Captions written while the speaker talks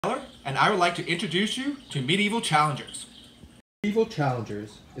And I would like to introduce you to Medieval Challengers. Medieval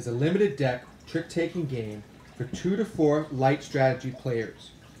Challengers is a limited deck trick-taking game for 2 to 4 light strategy players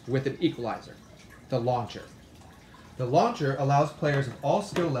with an equalizer, the launcher. The launcher allows players of all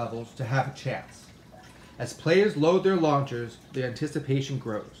skill levels to have a chance. As players load their launchers, the anticipation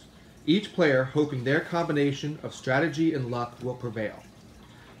grows, each player hoping their combination of strategy and luck will prevail.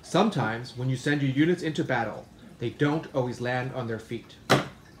 Sometimes, when you send your units into battle, they don't always land on their feet.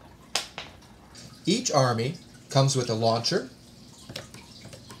 Each army comes with a launcher,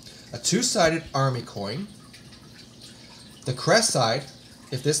 a two-sided army coin, the crest side,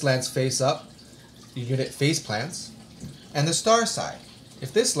 if this lands face up, your unit face plants, and the star side.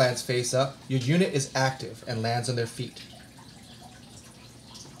 If this lands face up, your unit is active and lands on their feet.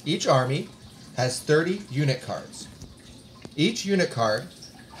 Each army has 30 unit cards. Each unit card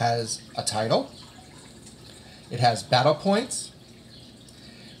has a title, it has battle points,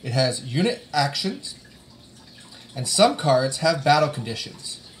 it has unit actions, and some cards have battle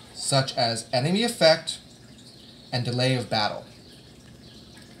conditions, such as enemy effect and delay of battle.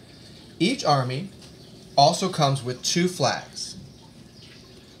 Each army also comes with 2 flags.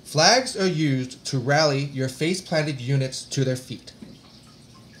 Flags are used to rally your face-planted units to their feet.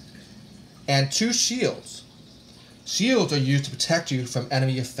 And 2 shields. Shields are used to protect you from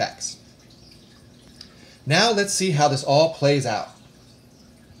enemy effects. Now let's see how this all plays out.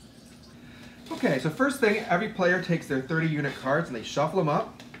 Okay, so first thing, every player takes their 30 unit cards and they shuffle them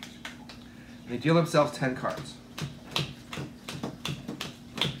up. And they deal themselves 10 cards.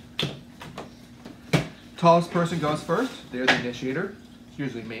 Tallest person goes first. They're the initiator. It's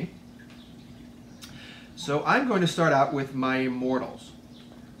usually me. So I'm going to start out with my Immortals.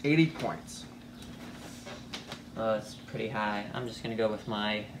 80 points. It's pretty high. I'm just going to go with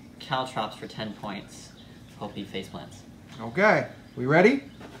my Caltrops for 10 points. Hope he face plants. Okay, we ready?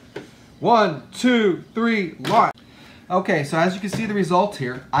 1, 2, 3, launch. Okay, so as you can see the result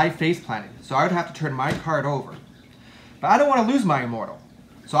here, I face planted. So I would have to turn my card over. But I don't want to lose my Immortal.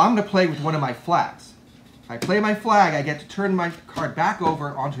 So I'm going to play with one of my flags. If I play my flag, I get to turn my card back over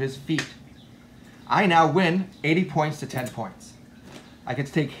onto his feet. I now win 80 points to 10 points. I get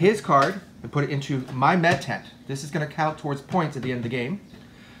to take his card and put it into my med tent. This is going to count towards points at the end of the game.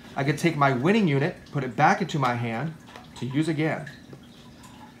 I can take my winning unit, put it back into my hand to use again.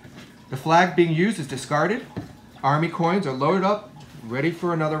 The flag being used is discarded. Army coins are loaded up, ready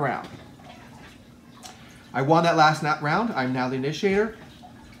for another round. I won that last round. I'm now the initiator.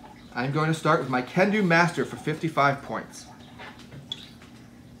 I'm going to start with my Can-Do Master for 55 points.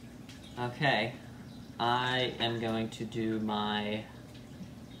 Okay, I am going to do my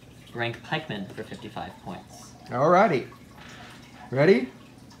Rank Pikeman for 55 points. Alrighty. Ready?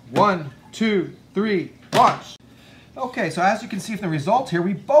 1, 2, 3, launch! Okay, so as you can see from the result here,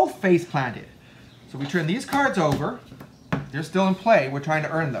 we both face planted. So we turn these cards over. They're still in play. We're trying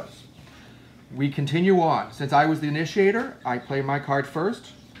to earn those. We continue on. Since I was the initiator, I play my card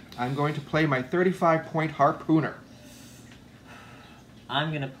first. I'm going to play my 35-point Harpooner. I'm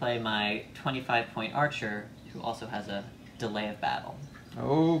going to play my 25-point Archer, who also has a delay of battle.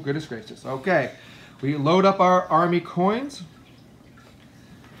 Oh, goodness gracious. Okay, we load up our army coins.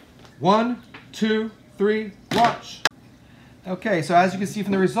 1, 2, 3, launch. Okay, so as you can see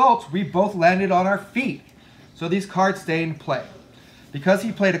from the results, we both landed on our feet. So these cards stay in play. Because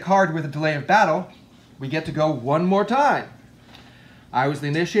he played a card with a delay of battle, we get to go one more time. I was the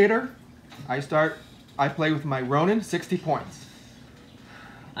initiator. I play with my Ronin, 60 points.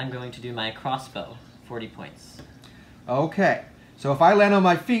 I'm going to do my Crossbow, 40 points. Okay, so if I land on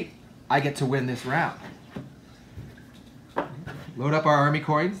my feet, I get to win this round. Load up our army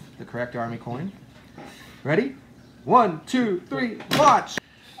coins, the correct army coin. Ready? 1, 2, 3, launch!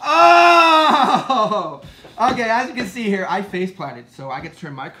 Oh! Okay, as you can see here, I face planted, so I get to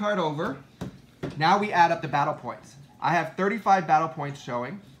turn my card over. Now we add up the battle points. I have 35 battle points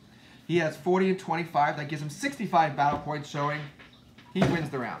showing. He has 40 and 25. That gives him 65 battle points showing. He wins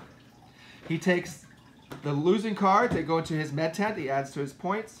the round. He takes the losing cards, they go into his med tent, he adds to his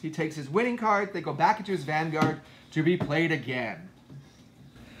points. He takes his winning cards, they go back into his vanguard to be played again.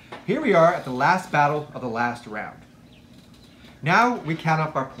 Here we are at the last battle of the last round. Now we count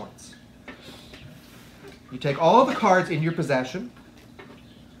up our points. You take all of the cards in your possession,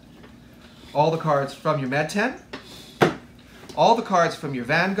 all the cards from your med tent, all the cards from your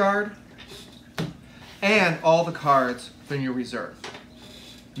vanguard, and all the cards from your reserve.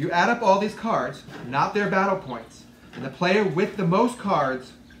 You add up all these cards, not their battle points, and the player with the most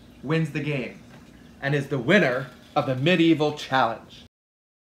cards wins the game and is the winner of the Medieval Challenge.